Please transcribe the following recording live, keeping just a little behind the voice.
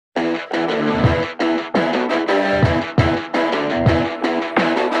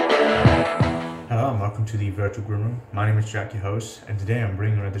virtual groomer. My name is Jack, your host, and today I'm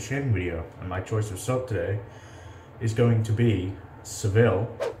bringing another shaving video. And my choice of soap today is going to be Seville.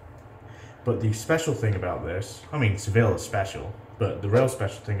 But the special thing about this, I mean Seville is special, but the real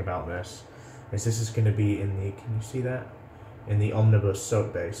special thing about this is going to be in the, can you see that? In the Omnibus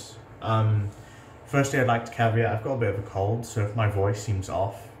soap base. Firstly, I'd like to caveat, I've got a bit of a cold, so if my voice seems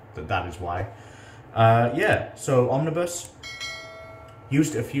off, that is why. Yeah, so Omnibus.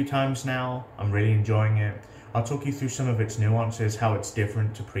 Used it a few times now, I'm really enjoying it. I'll talk you through some of its nuances, how it's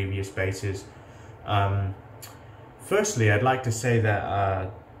different to previous bases. Firstly, I'd like to say that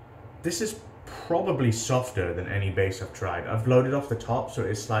this is probably softer than any base I've tried. I've loaded off the top, so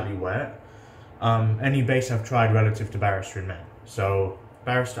it's slightly wet. Any base I've tried relative to Barrister and Mann. So,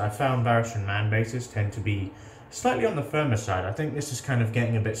 I found Barrister and Mann bases tend to be slightly on the firmer side. I think this is kind of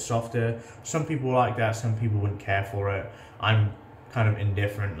getting a bit softer. Some people like that, some people wouldn't care for it. I'm kind of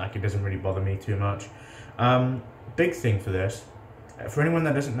indifferent, like it doesn't really bother me too much. Big thing for this, for anyone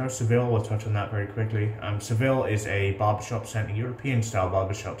that doesn't know Seville, we'll touch on that very quickly. Seville is a barbershop scent, a European style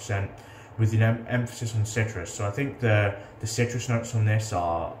barbershop scent with an emphasis on citrus. So I think the citrus notes on this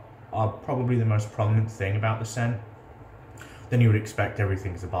are probably the most prominent thing about the scent. Then you would expect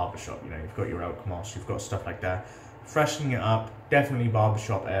everything's a barbershop, you know, you've got your oak moss, you've got stuff like that. Freshening it up, definitely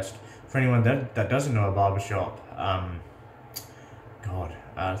barbershop-esque. For anyone that doesn't know a barbershop,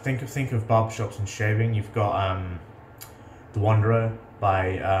 think of barbershops and shaving. You've got The Wanderer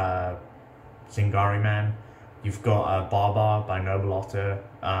by Zingari Man. You've got Barbar by Noble Otter.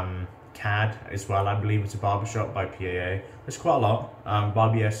 CAD as well, I believe it's a barbershop by PAA. There's quite a lot.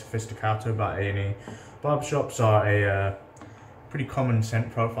 Barbier Sophisticato by A&E. Barbershops are a pretty common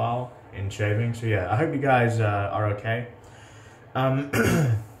scent profile in shaving. So yeah, I hope you guys are okay.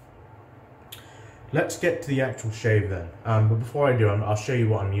 Let's get to the actual shave then. But before I do, I'll show you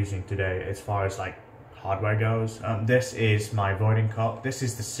what I'm using today as far as like hardware goes. This is my Voigt cup. This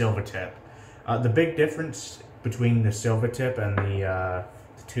is the Silvertip. The big difference between the Silvertip and the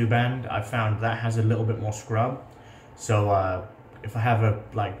 2-band, I found that has a little bit more scrub. So if I have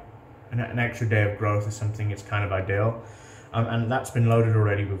an extra day of growth or something, it's kind of ideal. And that's been loaded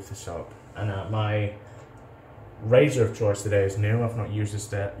already with the soap. And my razor of choice today is new. I've not used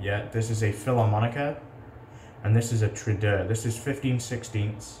this yet. This is a Filarmonica, and this is a Tridur. This is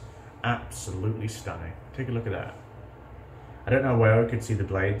 15/16. Absolutely stunning. Take a look at that. I don't know where I could see the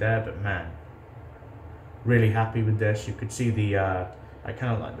blade there, but man, really happy with this. You could see the I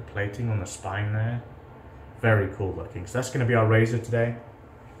kind of like the plating on the spine there. Very cool looking. So that's going to be our razor today.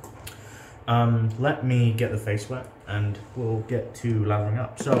 Let me get the face wet and we'll get to lathering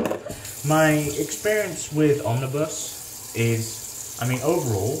up. So my experience with Omnibus is, I mean,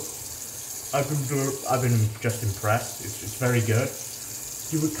 overall, I've been just impressed. It's very good.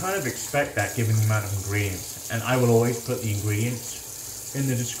 You would kind of expect that given the amount of ingredients, and I will always put the ingredients in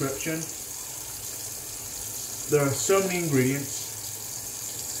the description. There are so many ingredients,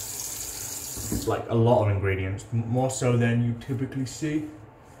 like a lot of ingredients, more so than you typically see,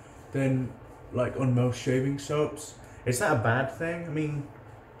 than like on most shaving soaps. Is that a bad thing? I mean,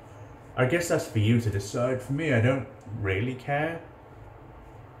 I guess that's for you to decide. For me, I don't really care.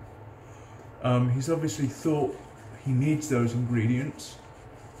 He's obviously thought he needs those ingredients.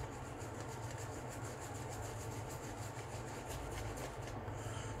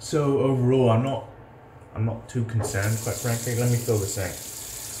 So overall, I'm not too concerned, quite frankly. Let me fill this in.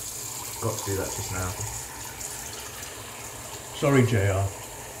 Got to do that just now. Sorry, JR.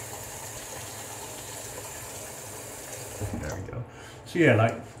 There we go. So yeah,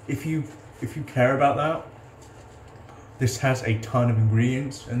 like if you care about that, this has a ton of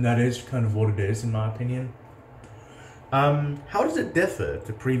ingredients, and that is kind of what it is in my opinion. How does it differ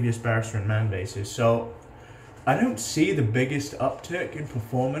to previous Barrister and Mann bases? So I don't see the biggest uptick in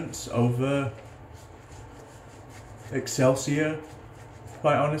performance over Excelsior,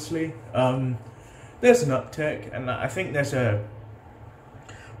 quite honestly. There's an uptick, and I think there's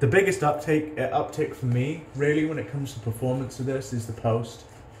the biggest uptick for me, really, when it comes to performance of this, is the post.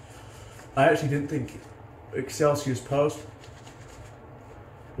 I actually didn't think Excelsior's post,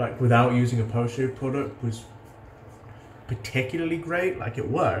 like without using a post-shave product, was particularly great. Like it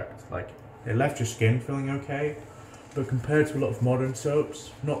worked, like it left your skin feeling okay, but compared to a lot of modern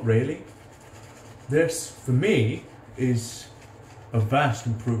soaps, not really. This, for me, is a vast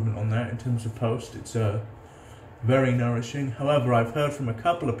improvement on that in terms of post. It's very nourishing. However, I've heard from a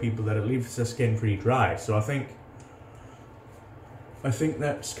couple of people that it leaves their skin pretty dry, so I think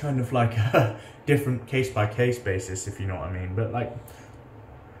that's kind of like a different case-by-case basis, if you know what I mean. But like,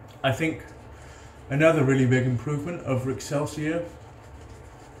 I think another really big improvement over Excelsior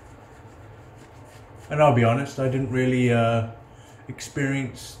And I'll be honest, I didn't really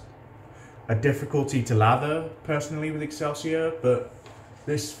experience a difficulty to lather personally with Excelsior, but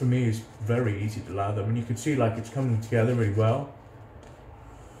this for me is very easy to lather. I mean, you can see like it's coming together really well.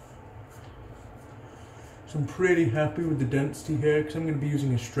 So I'm pretty happy with the density here because I'm going to be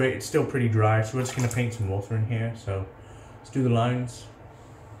using a straight. It's still pretty dry, so we're just going to paint some water in here. So let's do the lines.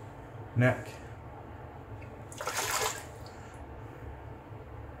 Neck.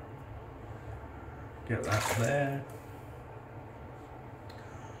 Get that there.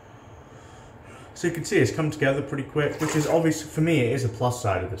 So you can see it's come together pretty quick, which is obviously, for me, it is a plus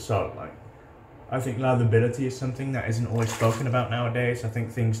side of the soap. Like, I think latherability is something that isn't always spoken about nowadays. I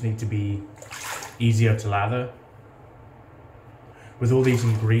think things need to be easier to lather. With all these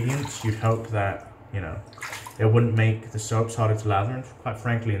ingredients, you'd hope that, you know, it wouldn't make the soaps harder to lather, and quite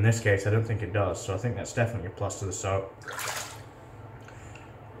frankly, in this case, I don't think it does. So I think that's definitely a plus to the soap.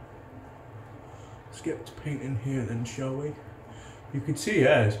 Let's get to paint in here then, shall we? You can see,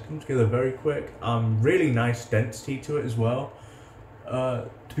 yeah, it's come together very quick. Really nice density to it as well.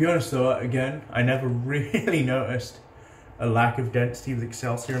 To be honest though, again, I never really noticed a lack of density with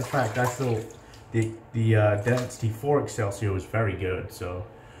Excelsior. In fact, I thought the density for Excelsior was very good, so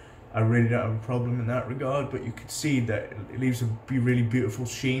I really don't have a problem in that regard, but you could see that it leaves a really beautiful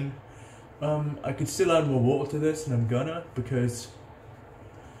sheen. I could still add more water to this, and I'm gonna, because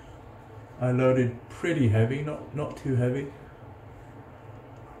I loaded pretty heavy, not too heavy.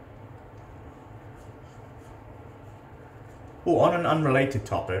 Oh, on an unrelated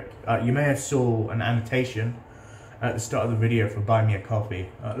topic, you may have saw an annotation at the start of the video for Buy Me a Coffee.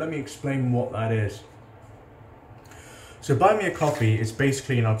 Let me explain what that is. So Buy Me a Coffee is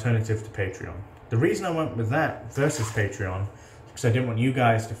basically an alternative to Patreon. The reason I went with that versus Patreon is because I didn't want you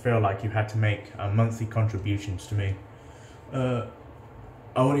guys to feel like you had to make monthly contributions to me.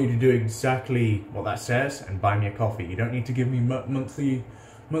 I want you to do exactly what that says and buy me a coffee. You don't need to give me monthly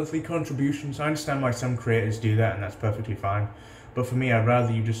contributions. I understand why some creators do that, and that's perfectly fine. But for me, I'd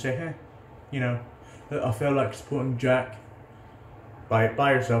rather you just say, hey, you know, I feel like supporting Jack.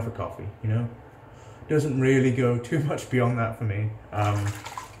 Buy yourself a coffee, you know? Doesn't really go too much beyond that for me.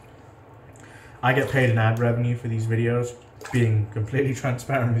 I get paid an ad revenue for these videos, being completely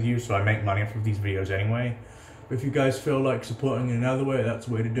transparent with you, so I make money off of these videos anyway. But if you guys feel like supporting in another way, that's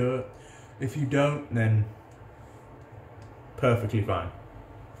the way to do it. If you don't, then perfectly fine,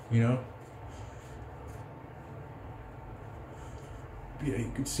 you know? But yeah,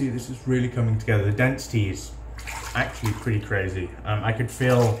 you can see this is really coming together. The density is actually pretty crazy. I could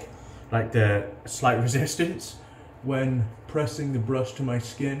feel like the slight resistance when pressing the brush to my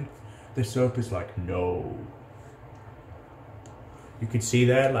skin. The soap is like, no. You could see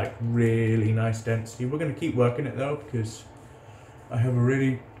there, like, really nice density. We're going to keep working it though, because I have a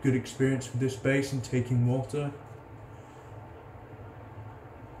really good experience with this base and taking water.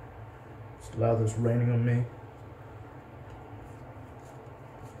 Just allow this raining on me.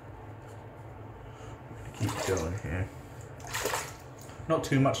 I'm going to keep going here. Not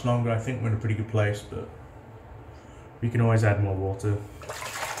too much longer, I think we're in a pretty good place, but we can always add more water.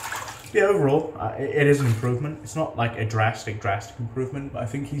 Yeah, overall, it is an improvement. It's not like a drastic improvement, but I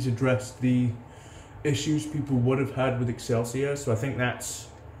think he's addressed the issues people would have had with Excelsior, so I think that's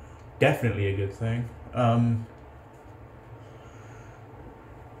definitely a good thing.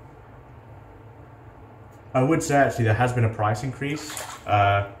 I would say, actually, there has been a price increase.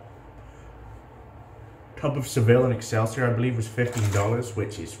 Tub of Seville and Excelsior, I believe, was $15,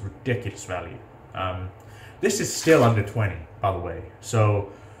 which is ridiculous value. This is still under 20, by the way,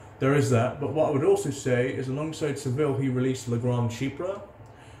 so there is that. But what I would also say is, alongside Seville, he released La Grande Chypre,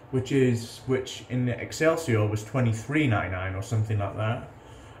 which in Excelsior was $23.99 or something like that,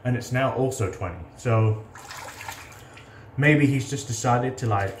 and it's now also 20. So maybe he's just decided to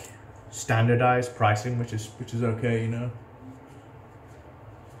like standardize pricing, which is okay, you know.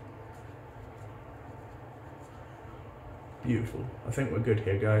 Beautiful. I think we're good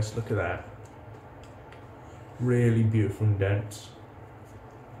here, guys. Look at that. Really beautiful and dense.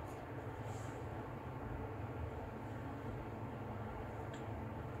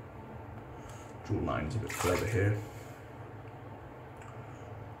 Draw lines a bit further here.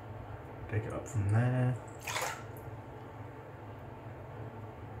 Take it up from there.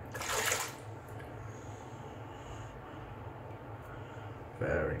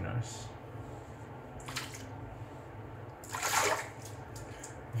 Very nice.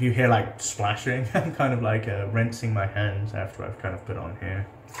 If you hear like splashing, I'm kind of like rinsing my hands after I've kind of put on here.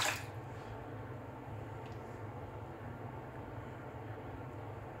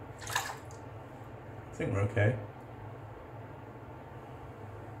 I think we're okay.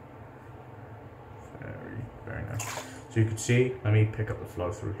 So you can see, let me pick up the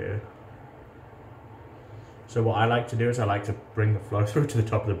flow through here. So what I like to do is I like to bring the flow through to the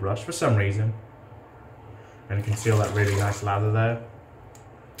top of the brush for some reason. And you can see all that really nice lather there.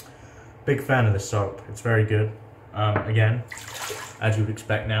 Big fan of the soap, it's very good. Again, as you would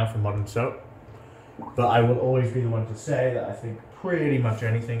expect now from modern soap. But I will always be the one to say that I think pretty much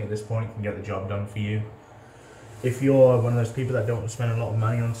anything at this point can get the job done for you. If you're one of those people that don't want to spend a lot of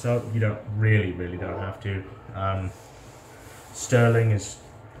money on soap, you don't really don't have to. Sterling is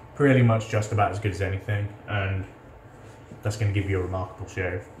pretty much just about as good as anything, and that's going to give you a remarkable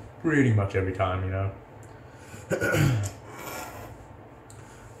shave pretty much every time, you know.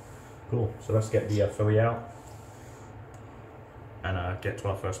 Cool, so let's get the filly out and get to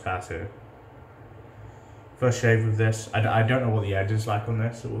our first pass here. First shave with this. I don't know what the edge is like on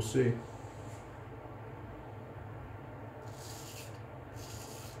this, so we'll see.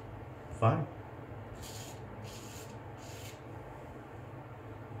 Fine.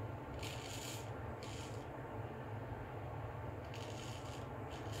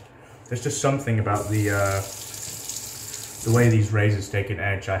 There's just something about the way these razors take an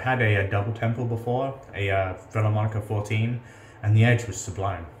edge. I had a double temple before, a Filarmonica 14, and the edge was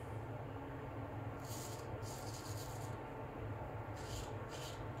sublime.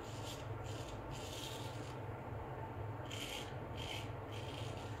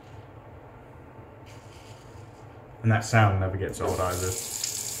 And that sound never gets old either.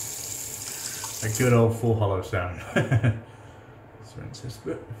 A good old full hollow sound. Let's rinse this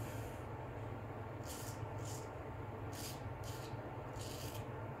bit.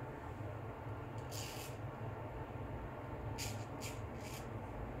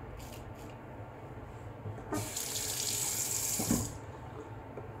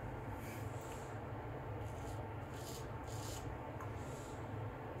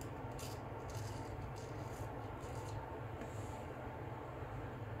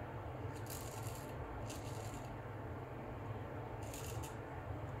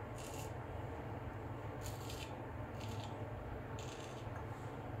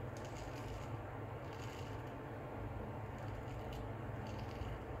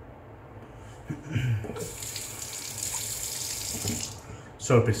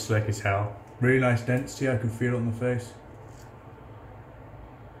 Soap is slick as hell. Really nice density, I can feel it on the face.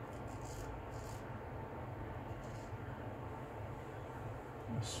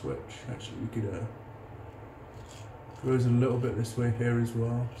 Switch, actually we could goes a little bit this way here as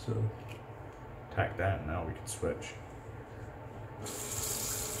well, so tack that, now we can switch.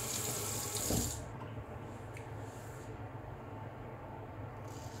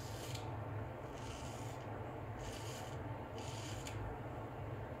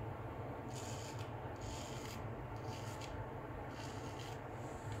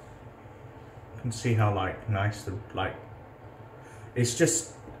 You can see how nice the it's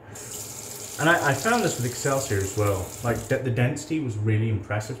just, and I found this with Excelsior as well, the density was really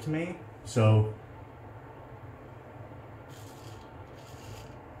impressive to me, so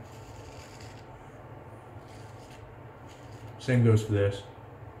same goes for this.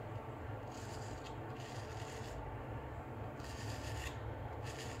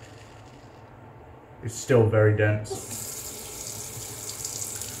 It's still very dense.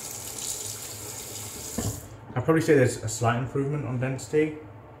 I'd probably say there's a slight improvement on density.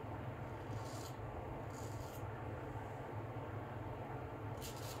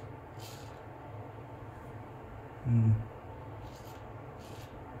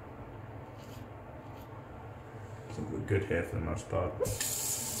 I think we're good here for the most part. Let's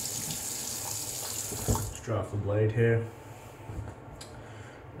dry off the blade here.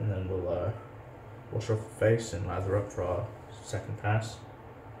 And then we'll wash off the face and lather up for our second pass.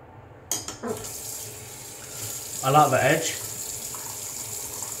 I like the edge.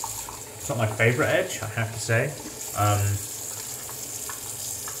 It's not my favourite edge, I have to say.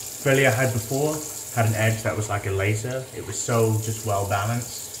 Filly I had before had an edge that was like a laser. It was so just well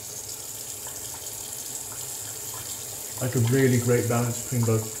balanced. Like a really great balance between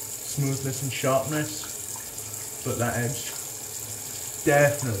both smoothness and sharpness. But that edge,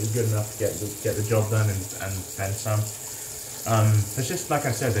 definitely good enough to get the job done and then some. There's just, like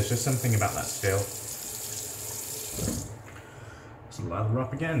I said, there's just something about that still. Let's lather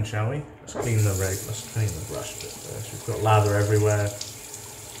up again, shall we? Let's clean the brush bit first. We've got lather everywhere.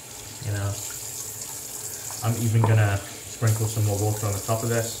 You know. I'm even gonna sprinkle some more water on the top of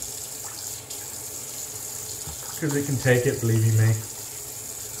this. Because it can take it, believe you me.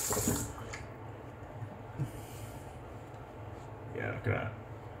 Yeah, look at that.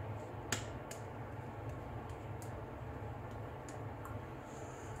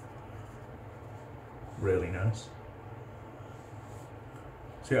 Really nice.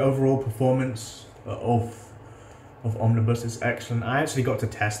 the overall performance of Omnibus is excellent. I actually got to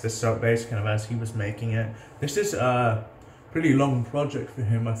test this soap base kind of as he was making it. This is a pretty long project for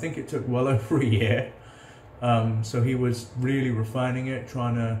him. I think it took well over a year. So he was really refining it,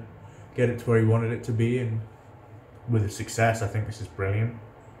 trying to get it to where he wanted it to be, and with a success. I think this is brilliant.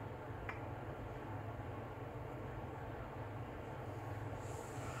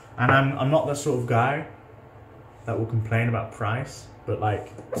 And I'm not the sort of guy that will complain about price, but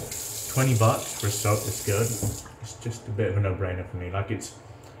like $20 for a soap that's good, it's just a bit of a no-brainer for me. Like, it's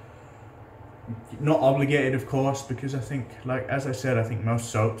not obligated, of course, because I think, like as I said, I think most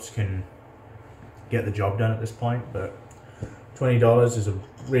soaps can get the job done at this point, but $20 is a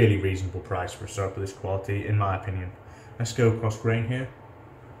really reasonable price for a soap of this quality, in my opinion. Let's go cross grain here.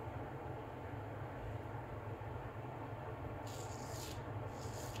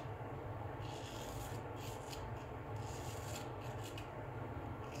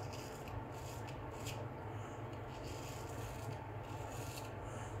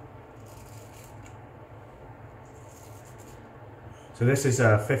 So this is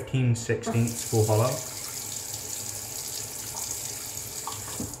a 15/16 full hollow.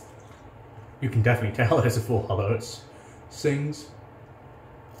 You can definitely tell it is a full hollow. It sings.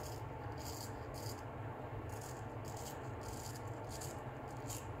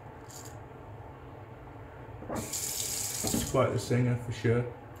 It's quite the singer for sure.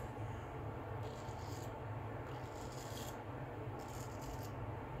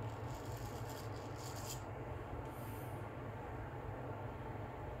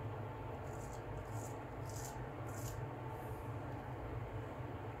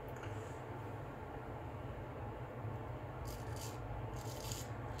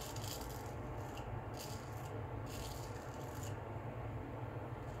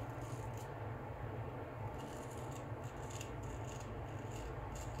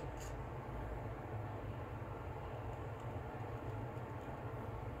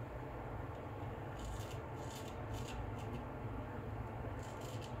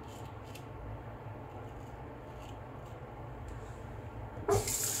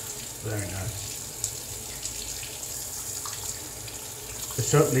 Very nice. The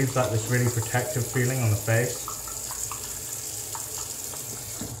soap leaves like this really protective feeling on the face.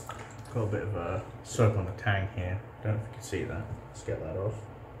 Got a bit of a soap on the tang here. Don't know if you can see that. Let's get that off.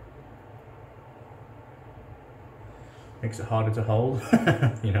 Makes it harder to hold,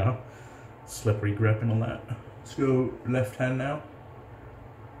 you know, slippery grip and all that. Let's go left hand now.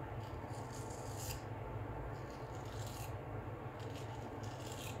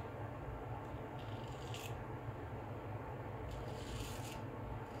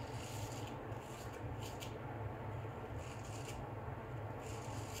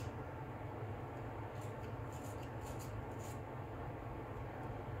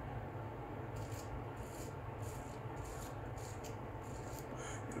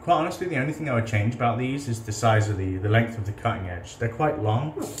 Quite honestly, the only thing I would change about these is the size of the length of the cutting edge. They're quite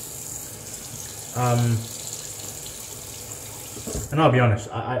long. And I'll be honest,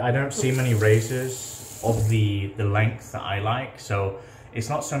 I don't see many razors of the length that I like, so it's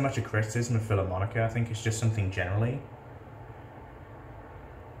not so much a criticism of Filarmonica, I think it's just something generally.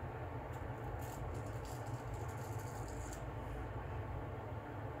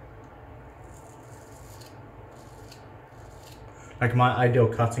 Like, my ideal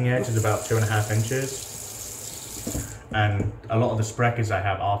cutting edge is about 2.5 inches, and a lot of the spreckers I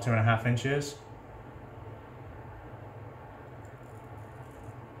have are 2.5 inches.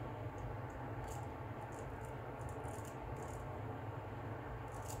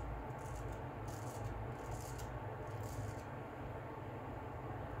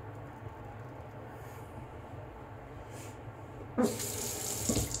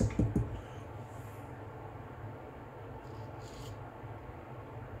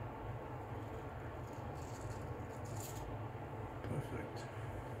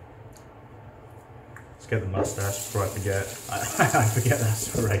 Get the mustache before I forget. I forget that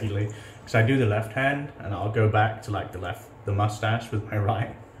so regularly because I do the left hand and I'll go back to like the mustache with my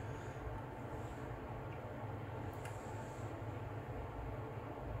right.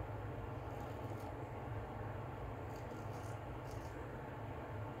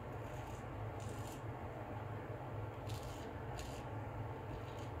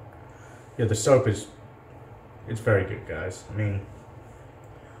 Yeah, the soap it's very good, guys. I mean,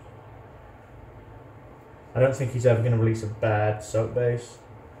 I don't think he's ever going to release a bad soap base.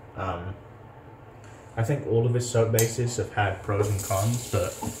 I think all of his soap bases have had pros and cons,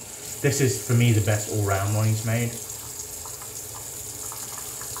 but this is, for me, the best all-round one he's made.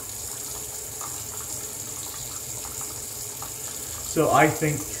 So I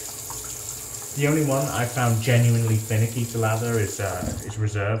think the only one I found genuinely finicky to lather is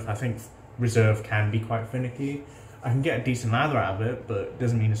Reserve. I think Reserve can be quite finicky. I can get a decent lather out of it, but it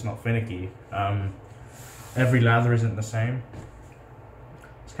doesn't mean it's not finicky. Every lather isn't the same.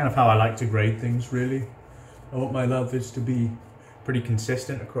 It's kind of how I like to grade things, really. I want my lathers to be pretty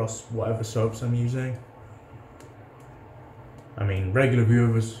consistent across whatever soaps I'm using. I mean, regular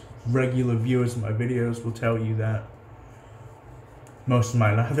viewers of my videos will tell you that most of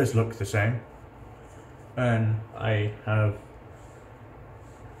my lathers look the same, and I have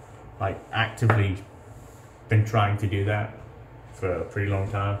like actively been trying to do that for a pretty long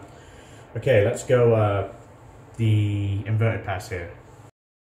time. Okay, let's go the inverted pass here.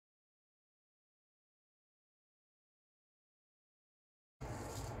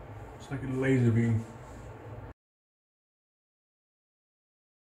 It's like a laser beam.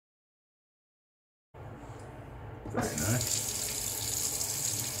 Very nice.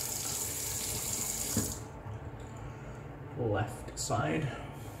 Left side.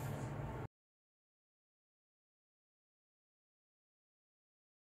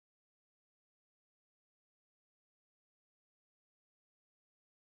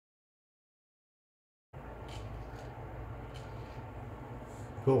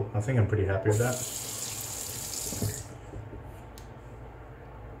 Cool, I think I'm pretty happy with that.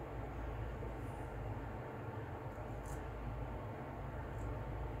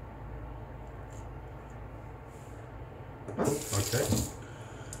 Okay,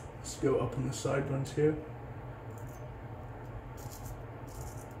 let's go up on the side ones here.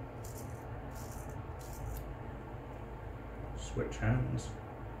 Switch hands.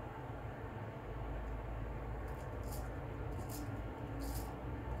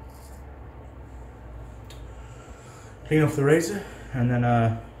 Clean off the razor, and then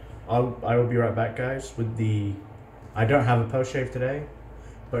I will be right back, guys, with the... I don't have a post shave today,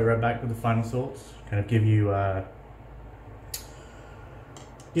 but I'll be right back with the final thoughts. Kind of give you a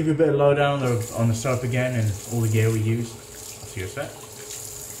bit of lowdown on the soap again and all the gear we use. I'll see you in a sec.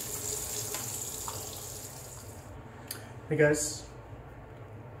 Hey guys,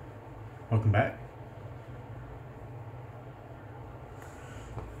 welcome back.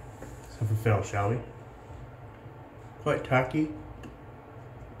 Let's have a fill, shall we? Quite tacky,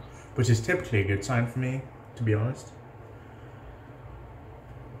 which is typically a good sign for me, to be honest.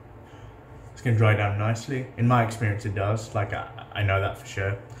 It's going to dry down nicely. In my experience it does, like I know that for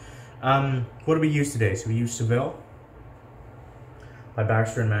sure. What do we use today? So we use Seville by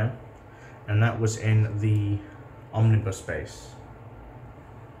Barrister and Mann, and that was in the Omnibus base.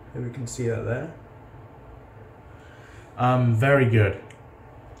 Here we can see that there. Very good.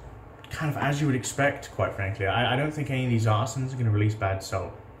 Kind of as you would expect, quite frankly. I don't think any of these artisans are going to release bad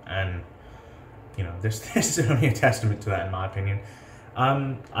soap, and you know, this is only a testament to that, in my opinion.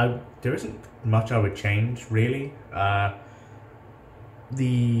 There isn't much I would change, really.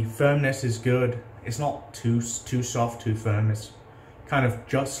 The firmness is good. It's not too soft, too firm. It's kind of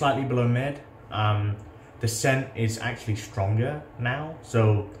just slightly below mid. The scent is actually stronger now,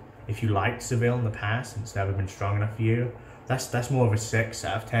 so if you liked Seville in the past and it's never been strong enough for you, that's more of a 6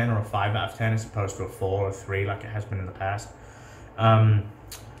 out of 10 or a 5 out of 10 as opposed to a 4 or 3 like it has been in the past.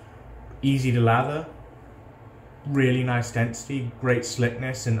 Easy to lather, really nice density, great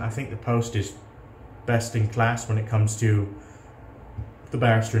slickness, and I think the post is best in class when it comes to the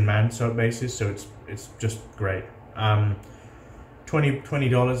Barrister and Mann soap bases, so it's just great.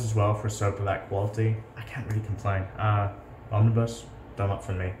 $20 as well for a soap of that quality. I can't really complain. Omnibus, done up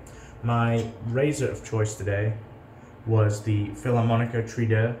for me. My razor of choice today was the Filarmonica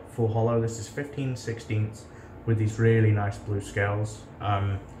Tridur full hollow. This is 15/16 with these really nice blue scales.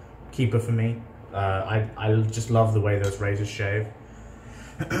 Keeper for me. I just love the way those razors shave.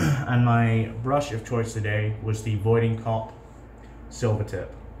 And my brush of choice today was the Voigt Cop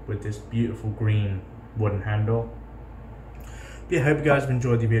Silvertip with this beautiful green wooden handle. But yeah, I hope you guys have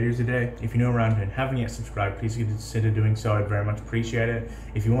enjoyed the video today. If you're new around here and haven't yet subscribed, please consider doing so. I'd very much appreciate it.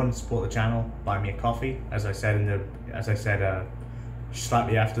 If you want to support the channel, buy me a coffee, as I said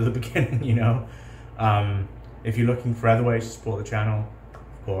slightly after the beginning, you know. If you're looking for other ways to support the channel,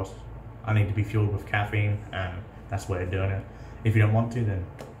 of course, I need to be fueled with caffeine, and that's the way of doing it. If you don't want to, then,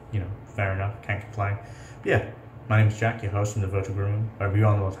 you know, fair enough, can't complain. But yeah, my name is Jack, your host from the Virtual Room. Wherever you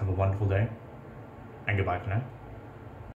are in the world, have a wonderful day, and goodbye for now.